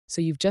So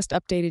you've just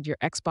updated your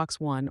Xbox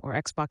One or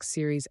Xbox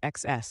Series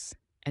XS,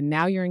 and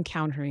now you're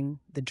encountering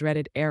the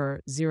dreaded error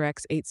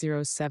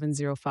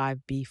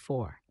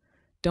 0X800705B4.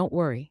 Don't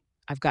worry,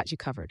 I've got you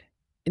covered.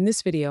 In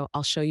this video,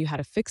 I'll show you how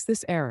to fix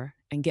this error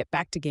and get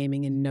back to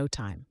gaming in no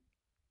time.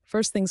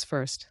 First things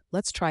first,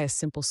 let's try a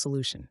simple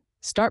solution.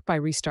 Start by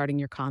restarting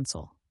your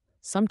console.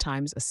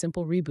 Sometimes a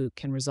simple reboot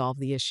can resolve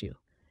the issue.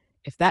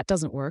 If that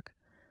doesn't work,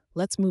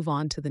 let's move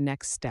on to the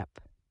next step.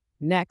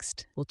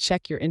 Next, we'll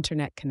check your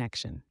internet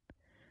connection.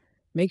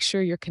 Make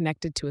sure you're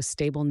connected to a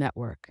stable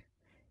network.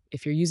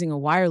 If you're using a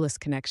wireless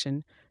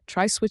connection,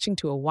 try switching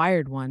to a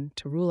wired one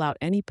to rule out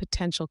any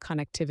potential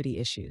connectivity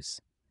issues.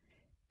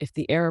 If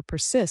the error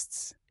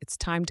persists, it's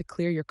time to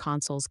clear your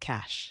console's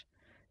cache.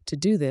 To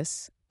do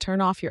this, turn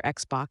off your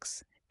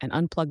Xbox and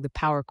unplug the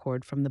power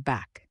cord from the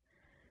back.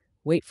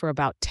 Wait for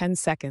about 10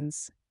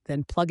 seconds,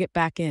 then plug it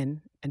back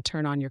in and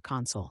turn on your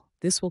console.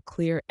 This will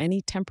clear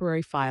any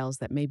temporary files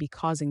that may be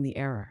causing the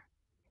error.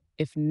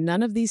 If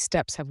none of these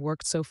steps have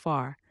worked so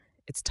far,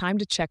 it's time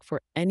to check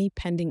for any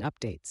pending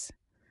updates.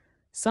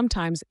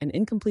 Sometimes an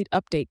incomplete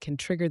update can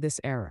trigger this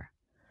error.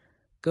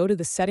 Go to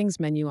the Settings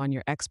menu on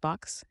your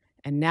Xbox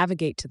and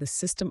navigate to the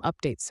System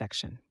Updates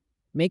section.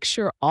 Make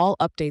sure all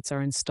updates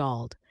are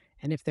installed,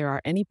 and if there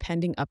are any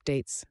pending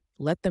updates,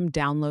 let them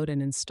download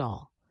and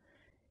install.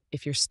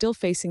 If you're still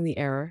facing the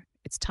error,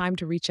 it's time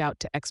to reach out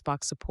to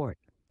Xbox support.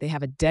 They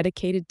have a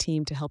dedicated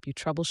team to help you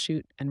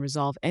troubleshoot and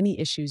resolve any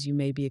issues you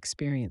may be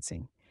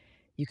experiencing.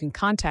 You can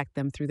contact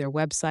them through their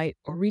website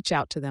or reach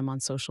out to them on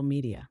social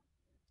media.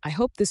 I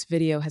hope this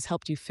video has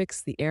helped you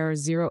fix the error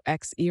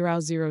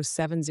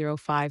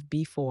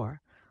 0X800705B4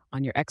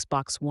 on your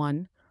Xbox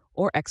One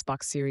or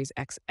Xbox Series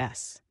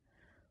XS.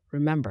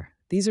 Remember,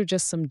 these are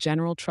just some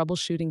general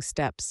troubleshooting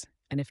steps,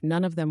 and if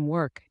none of them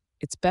work,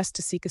 it's best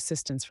to seek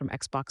assistance from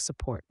Xbox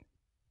support.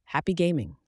 Happy gaming!